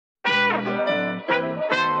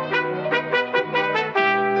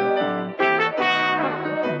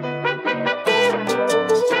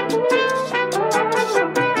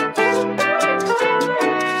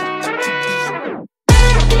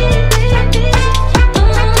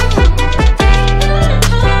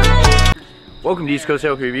Welcome to East Coast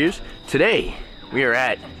Elk Reviews. Today we are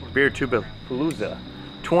at BeerTuberPalooza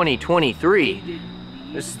 2023.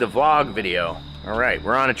 This is the vlog video. Alright,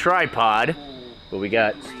 we're on a tripod, but we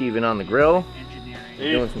got Steven on the grill,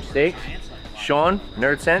 doing some steaks. Shaun,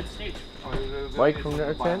 Nerd Sense. Mike from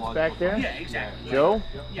Nerd Sense back there. Joe.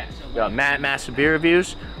 Got Matt, Massive Beer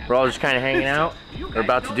Reviews. We're all just kind of hanging out. We're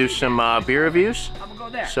about to do some beer reviews.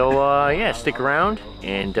 So yeah, stick around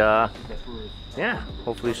and yeah,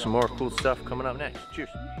 hopefully some more cool stuff coming up next. Cheers.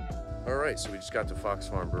 Alright, so we just got to Fox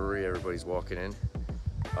Farm Brewery. Everybody's walking in.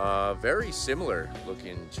 Very similar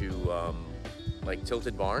looking to like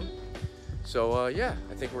Tilted Barn. So yeah,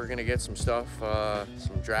 I think we're gonna get some stuff,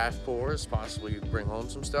 some draft pours, possibly bring home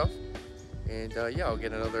some stuff. And yeah, I'll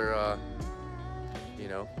get another you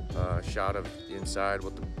know, shot of the inside,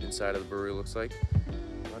 what the inside of the brewery looks like.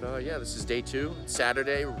 But yeah, this is day 2. It's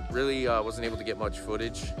Saturday. Really wasn't able to get much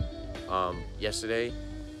footage yesterday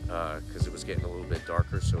because it was getting a little bit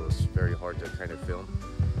darker, so it was very hard to kind of film.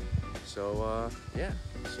 So yeah,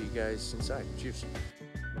 see you guys inside. Cheers.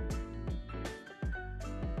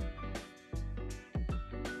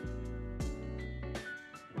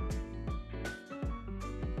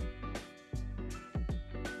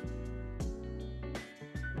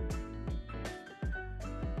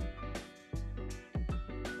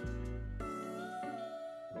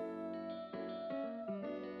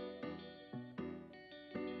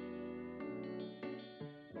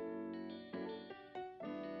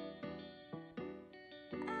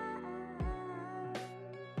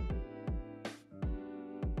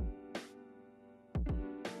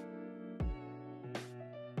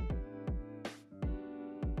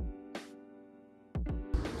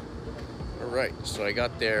 Alright, so I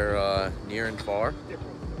got there near and far.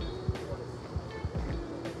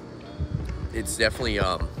 It's definitely,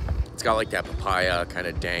 it's got like that papaya, kind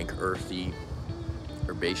of dank, earthy,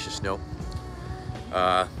 herbaceous note.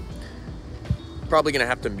 Probably gonna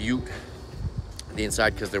have to mute the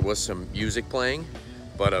inside because there was some music playing,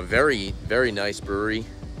 but a very, very nice brewery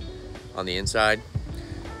on the inside.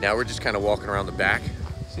 Now we're just kind of walking around the back.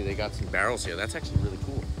 See, they got some barrels here. That's actually really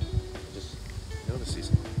cool. Just notice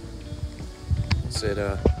these. Let's get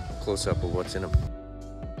a close-up of what's in them.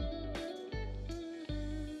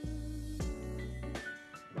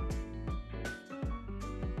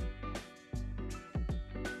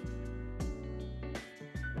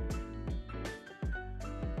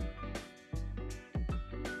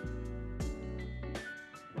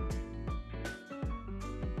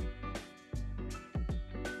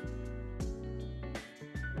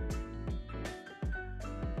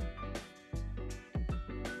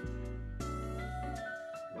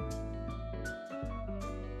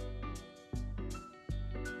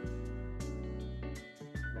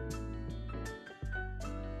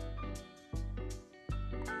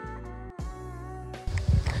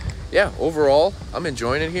 Yeah, overall, I'm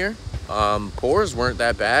enjoying it here. Pours weren't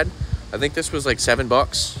that bad. I think this was like $7.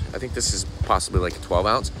 I think this is possibly like a 12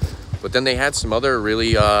 ounce. But then they had some other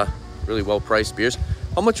really, really well-priced beers.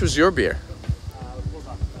 How much was your beer? $4,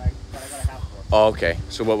 but I got a half for it. Oh, okay.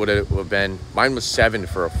 So what would it have been? Mine was $7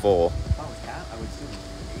 for a full. If I was half, I would assume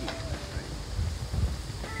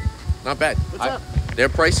 $8. Not bad. What's up? Their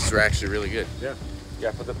prices were actually really good. Yeah.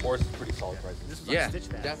 Yeah, for the pours, it's pretty solid prices. This is Yeah, like Stitch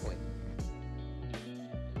Fast. definitely.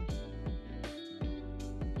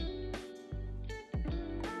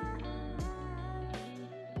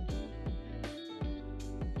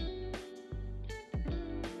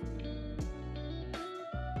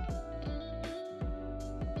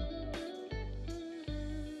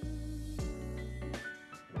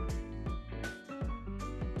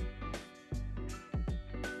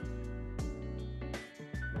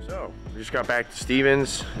 So, we just got back to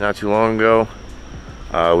Steven's not too long ago.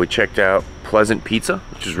 We checked out Pleasant Pizza,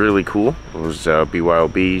 which is really cool. It was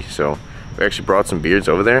BYOB, so we actually brought some beers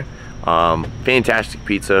over there. Fantastic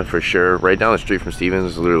pizza for sure. Right down the street from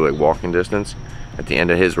Steven's, literally like walking distance at the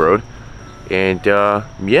end of his road. And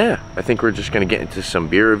yeah, I think we're just gonna get into some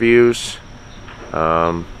beer reviews.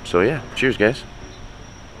 So yeah, cheers guys.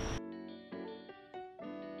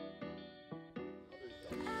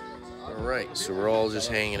 Alright, so we're all just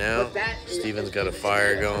hanging out. Steven's got a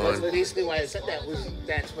fire going. Basically why I said that was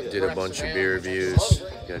Did a bunch of beer reviews.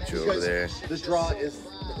 Got you over there. The draw is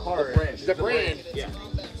the card. The brand. Yeah.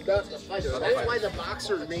 That's why the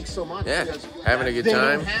boxer makes so much. Yeah, having a good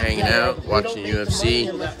time, hanging out, watching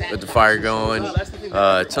UFC with the fire going.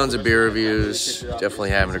 Tons of beer reviews.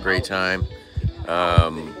 Definitely having a great time.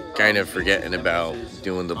 Kind of forgetting about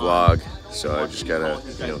doing the vlog, so I just gotta,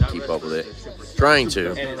 you know, keep up with it. Trying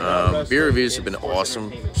to. Beer reviews have been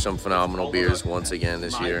awesome. Some phenomenal beers once again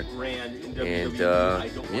this year. And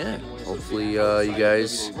yeah, hopefully you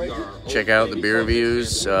guys check out the beer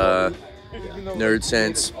reviews. Nerd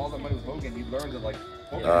Sense,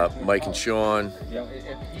 Mike and Shaun,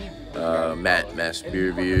 Matt, Master Beer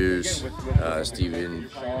Reviews, Steven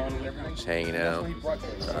just hanging out.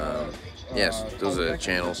 Yes, those are the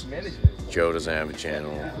channels. Joe doesn't have a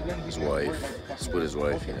channel. His wife, it's with his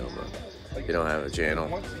wife, you know, but they don't have a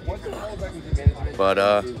channel. But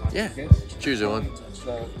yeah, cheers everyone.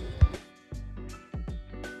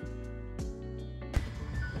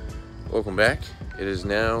 Welcome back. It is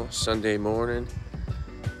now Sunday morning.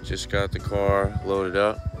 Just got the car loaded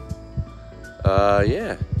up.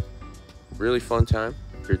 Yeah, really fun time.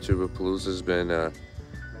 BeerTuberPalooza has been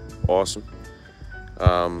awesome.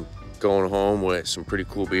 Going home with some pretty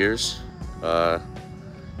cool beers.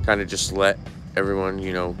 Kind of just let everyone,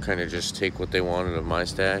 you know, kind of just take what they wanted of my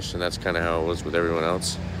stash, and that's kind of how it was with everyone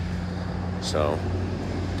else. So,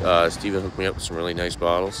 Steven hooked me up with some really nice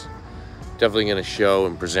bottles. Definitely going to show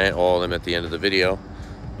and present all of them at the end of the video.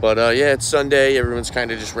 But yeah, it's Sunday. Everyone's kind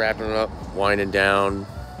of just wrapping it up, winding down,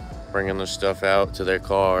 bringing their stuff out to their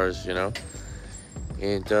cars, you know.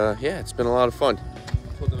 And yeah, it's been a lot of fun.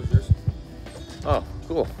 Oh,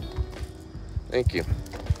 cool. Thank you.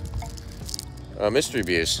 Mystery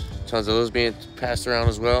beers. Tons of those being passed around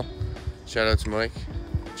as well. Shout out to Mike.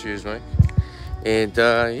 Cheers, Mike. And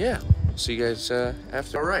yeah, see you guys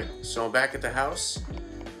after. All right, so I'm back at the house.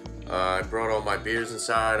 I brought all my beers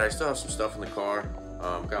inside. I still have some stuff in the car.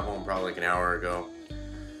 Got home probably like an hour ago.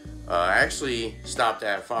 I actually stopped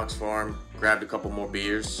at Fox Farm, grabbed a couple more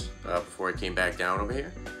beers before I came back down over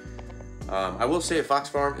here. I will say Fox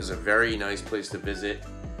Farm is a very nice place to visit.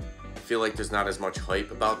 I feel like there's not as much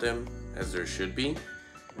hype about them as there should be,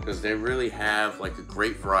 because they really have like a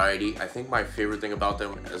great variety. I think my favorite thing about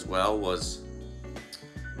them as well was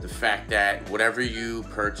the fact that whatever you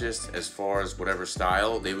purchased, as far as whatever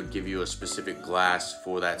style, they would give you a specific glass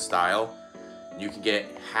for that style. You can get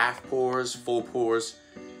half pours, full pours,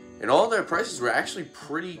 and all their prices were actually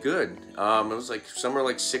pretty good. It was like, some are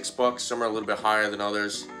like $6, some are a little bit higher than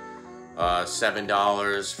others.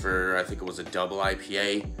 $7 for, I think it was a double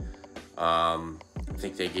IPA. I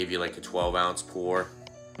think they gave you like a 12-ounce pour.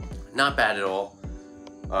 Not bad at all.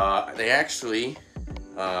 They actually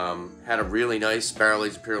had a really nice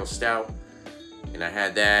barrel-aged Imperial Stout, and I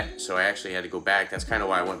had that, so I actually had to go back. That's kind of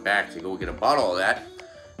why I went back, to go get a bottle of that.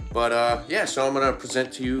 But yeah, so I'm gonna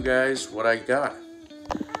present to you guys what I got.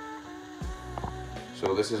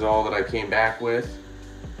 So this is all that I came back with.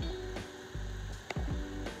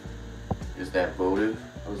 Is that votive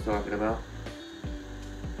I was talking about?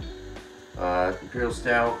 Imperial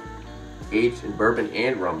Stout, aged in bourbon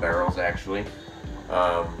and rum barrels, actually.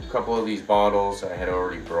 A couple of these bottles I had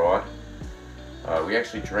already brought. We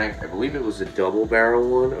actually drank, I believe it was a double barrel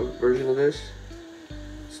one version of this.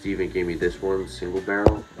 Steven gave me this one, single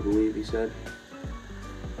barrel, I believe he said.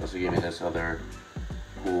 Also gave me this other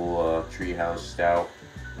cool Treehouse Stout.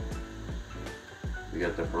 We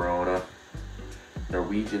got the Verona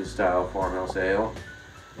Norwegian style farmhouse ale.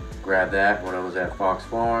 Grabbed that when I was at Fox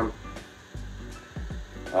Farm.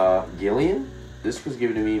 Gillian, this was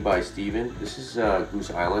given to me by Steven. This is Goose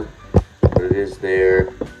Island, but it is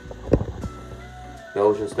their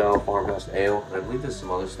Belgian style farmhouse ale. And I believe there's some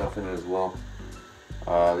other stuff in it as well.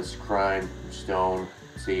 This is Crime Stone.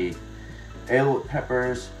 Let's see, ale with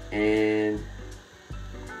peppers and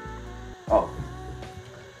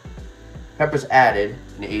peppers added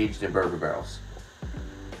and aged in bourbon barrels.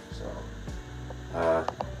 So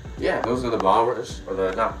yeah, those are the bombers, or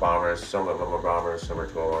the not bombers. Some of them are bombers, some are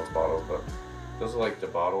 12-ounce bottles, but those are like the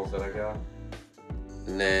bottles that I got.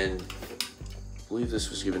 And then I believe this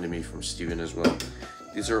was given to me from Steven as well.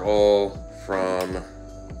 These are all from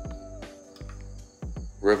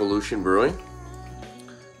Revolution Brewing.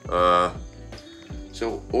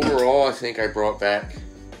 So overall, I think I brought back,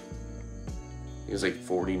 it was like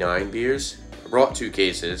 49 beers. I brought 2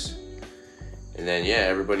 cases, and then yeah,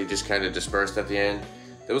 everybody just kind of dispersed at the end.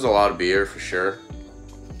 There was a lot of beer for sure.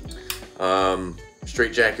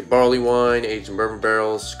 Straight Jacket barley wine, aged in bourbon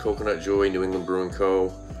barrels, Coconut Joy, New England Brewing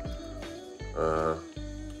Co.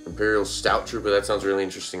 Imperial Stout Trooper, that sounds really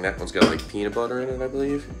interesting. That one's got like peanut butter in it, I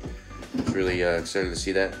believe. I was really excited to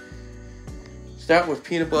see that. Stout with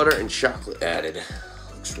peanut butter and chocolate added.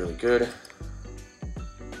 Looks really good.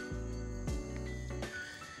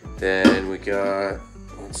 Then we got,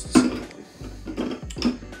 what's this other one?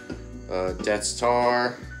 Death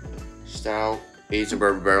Star Stout, aged in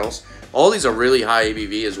bourbon barrels. All these are really high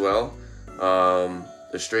ABV as well.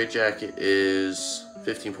 The Straight Jacket is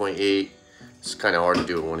 15.8. It's kind of hard to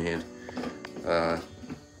do with one hand.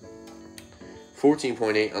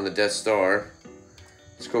 14.8 on the Death Star.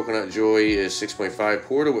 It's Coconut Joy is 6.5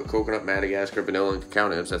 porter with coconut, Madagascar, vanilla, and cacao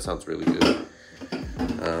nibs. That sounds really good.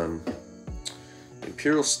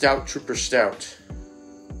 Imperial Stout Trooper Stout.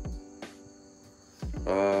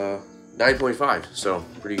 9.5, so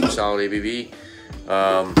pretty solid ABV.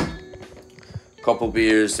 Couple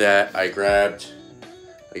beers that I grabbed.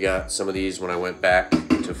 I got some of these when I went back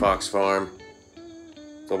to Fox Farm.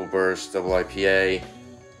 Double Burst, Double IPA,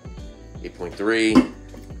 8.3.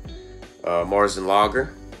 Mars and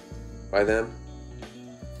Lager by them,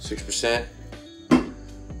 6%.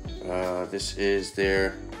 This is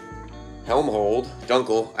their Helmhold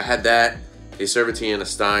Dunkel. I had that. They serve it to you in a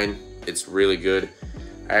stein. It's really good.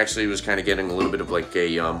 I actually was kind of getting a little bit of like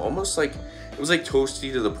a almost like, it was like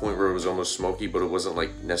toasty to the point where it was almost smoky, but it wasn't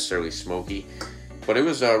like necessarily smoky. But it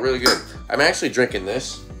was really good. I'm actually drinking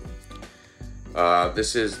this.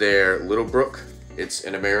 This is their Little Brook. It's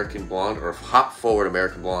an American blonde, or hop forward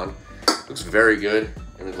American blonde. Looks very good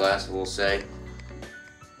in the glass, I will say.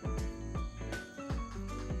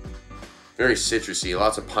 Very citrusy,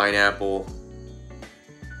 lots of pineapple,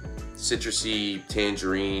 citrusy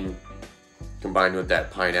tangerine combined with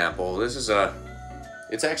that pineapple. This is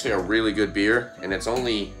it's actually a really good beer, and it's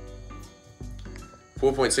only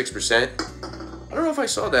 4.6%. I don't know if I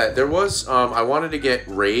saw that. There was, I wanted to get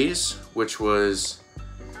Ray's, which was,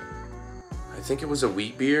 I think it was a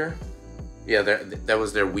wheat beer. Yeah, that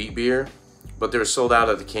was their wheat beer, but they were sold out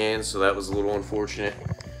of the cans, so that was a little unfortunate.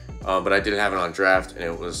 But I did have it on draft, and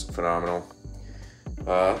it was phenomenal.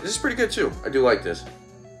 This is pretty good too. I do like this.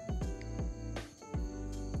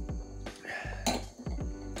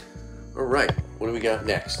 All right, what do we got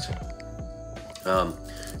next?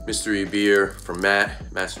 Mystery beer from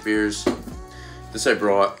Master Beers. This I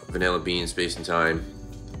brought, vanilla bean, space and time.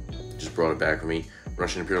 Just brought it back with me.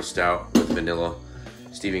 Russian Imperial Stout with vanilla.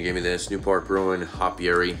 Steven gave me this. New Park Brewing,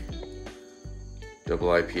 Hopiary, Double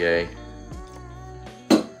IPA.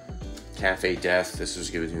 Cafe Death, this was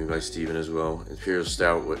given to me by Steven as well. Imperial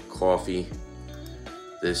Stout with coffee.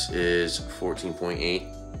 This is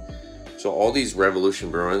 14.8. So all these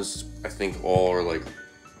Revolution Brewings, I think all are like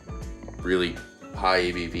really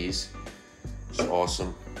high ABVs. It's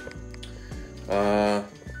awesome.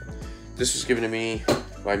 This was given to me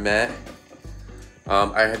by Matt.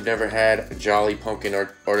 I had never had Jolly Pumpkin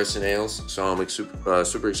Artisan Ales, so I'm like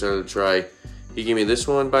super excited to try. He gave me this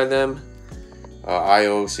one by them.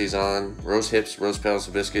 IO Saison, Rose Hips, Rose Petals,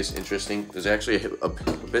 Hibiscus. Interesting. There's actually a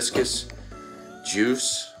hibiscus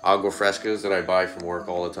juice, agua frescas, that I buy from work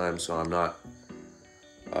all the time, so I'm not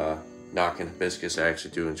knocking hibiscus. I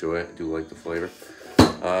actually do enjoy it. I do like the flavor.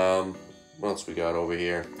 What else we got over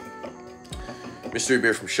here? Mystery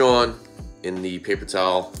beer from Shaun in the paper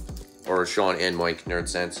towel, or Shaun and Mike, Nerd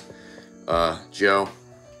Sense. Joe.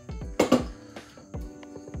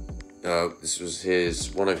 This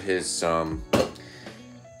was one of his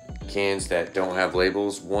cans that don't have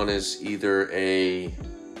labels. One is either a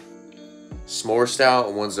s'more stout,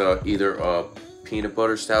 and one's either a peanut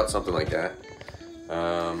butter stout, something like that.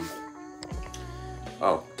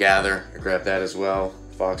 Oh, Gather, I grabbed that as well.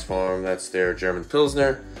 Fox Farm, that's their German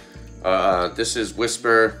Pilsner. This is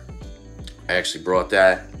Whisper, I actually brought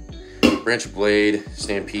that. Branch of Blade,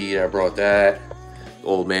 Stampede, I brought that. The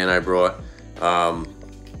Old Man I brought. The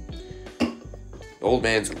Old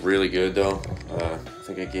Man's really good though. I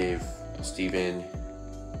think I gave Steven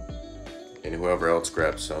and whoever else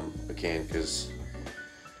grabbed a can, because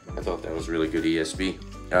I thought that was really good ESB.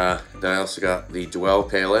 Then I also got the Dwell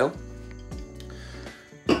Pale Ale.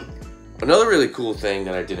 Another really cool thing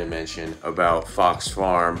that I didn't mention about Fox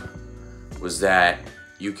Farm was that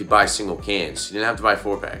you could buy single cans. You didn't have to buy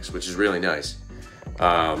 4-packs, which is really nice.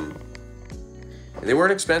 And they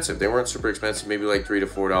weren't expensive. They weren't super expensive, maybe like $3 to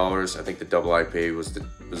 $4. I think the Double IPA was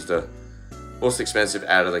the most expensive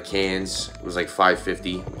out of the cans. It was like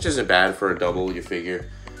 $5.50, which isn't bad for a double, you figure.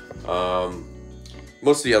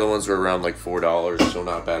 Most of the other ones were around like $4, so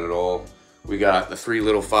not bad at all. We got the 3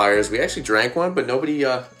 Little Fires. We actually drank one, but nobody,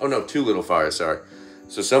 oh no, 2 Little Fires, sorry.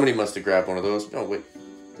 So somebody must have grabbed one of those. No, wait,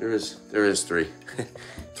 there is 3.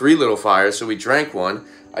 3 Little Fires, so we drank one.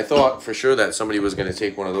 I thought for sure that somebody was gonna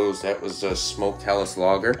take one of those. That was a Smoked Helles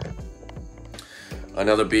Lager.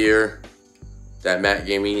 Another beer that Matt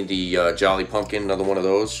gave me, the Jolly Pumpkin, another one of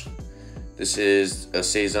those. This is a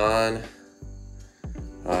Saison.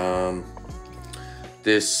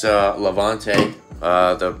 This Levante,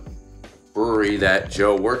 the brewery that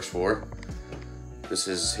Joe works for. This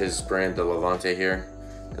is his brand, the Levante here.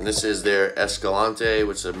 And this is their Escalante,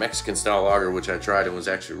 which is a Mexican style lager, which I tried and was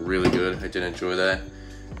actually really good. I did enjoy that.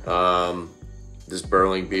 This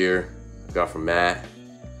Burling beer I got from Matt.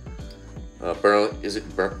 No,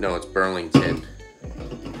 it's Burlington.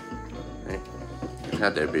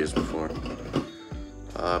 had their beers before.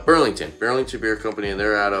 Burlington Beer Company, and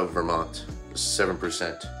they're out of Vermont.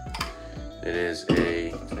 7%. It is a,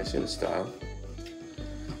 can I say the style?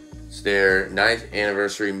 It's their 9th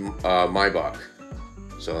anniversary Maibach.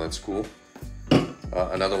 So that's cool.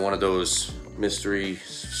 Another one of those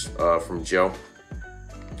mysteries from Joe.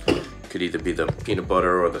 Could either be the peanut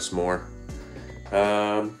butter or the s'more.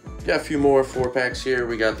 Got a few more 4-packs here.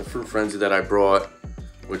 We got the Fruit Frenzy that I brought,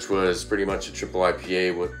 which was pretty much a triple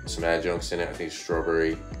IPA with some adjuncts in it. I think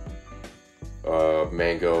strawberry,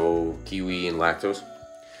 mango, kiwi, and lactose.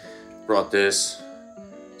 Brought this.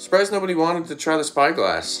 Surprised nobody wanted to try the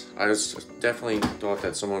Spyglass. I just definitely thought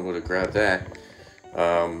that someone would have grabbed that.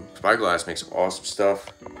 Spyglass makes awesome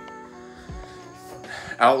stuff.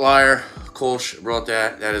 Outlier, Kolsch brought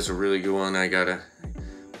that. That is a really good one. I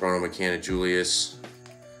brought him a can of Julius.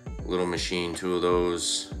 Little machine, 2 of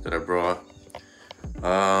those that I brought.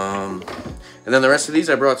 And then the rest of these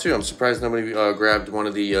I brought too. I'm surprised nobody grabbed one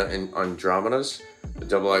of the Andromedas, the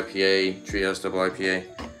double IPA, Treehouse double IPA.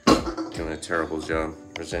 Doing a terrible job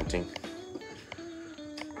presenting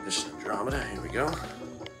this Andromeda. Here we go.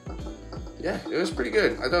 Yeah, it was pretty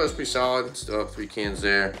good. I thought it was pretty solid. Still have 3 cans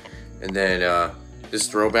there. And then this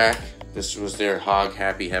throwback, this was their Hog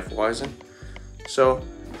Happy Hefeweizen. So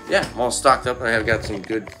yeah, I'm all stocked up. I have got some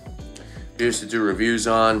good beers to do reviews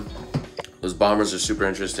on. Those bombers are super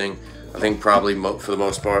interesting. I think probably for the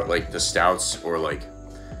most part, like the stouts or like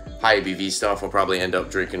high ABV stuff, I'll probably end up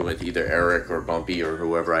drinking with either Eric or Bumpy or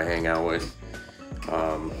whoever I hang out with.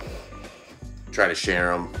 Try to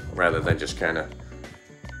share them rather than just kind of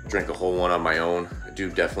drink a whole one on my own. I do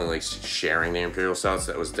definitely like sharing the Imperial Stouts.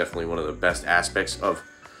 That was definitely one of the best aspects of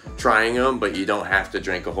trying them, but you don't have to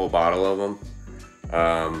drink a whole bottle of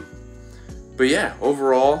them. But yeah,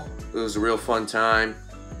 overall, it was a real fun time.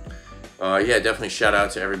 Yeah, definitely shout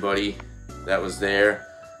out to everybody that was there.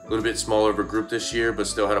 A little bit smaller of a group this year, but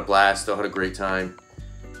still had a blast, still had a great time.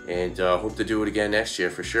 And hope to do it again next year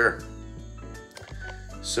for sure.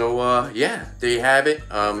 So yeah, there you have it.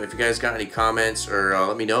 If you guys got any comments, or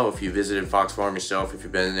let me know if you visited Fox Farm yourself, if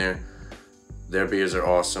you've been in there. Their beers are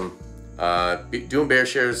awesome. Doing beer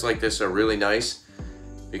shares like this are really nice,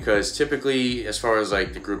 because typically, as far as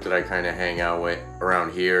like the group that I kind of hang out with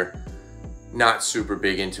around here, not super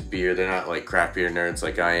big into beer. They're not like craft beer nerds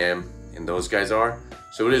like I am and those guys are.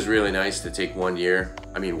 So it is really nice to take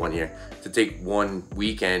to take one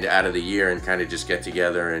weekend out of the year and kind of just get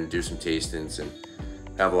together and do some tastings and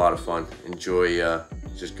have a lot of fun. Enjoy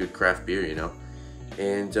just good craft beer, you know.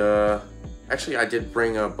 And actually, I did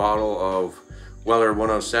bring a bottle of Weller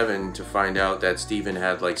 107 to find out that Steven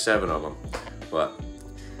had like 7 of them. But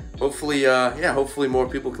hopefully, yeah, hopefully more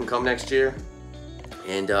people can come next year.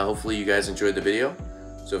 And hopefully you guys enjoyed the video.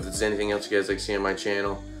 So if there's anything else you guys like to see on my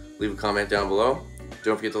channel, leave a comment down below.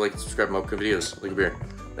 Don't forget to like and subscribe to my upcoming videos. Like a beer.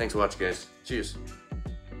 Thanks for watching, guys. Cheers.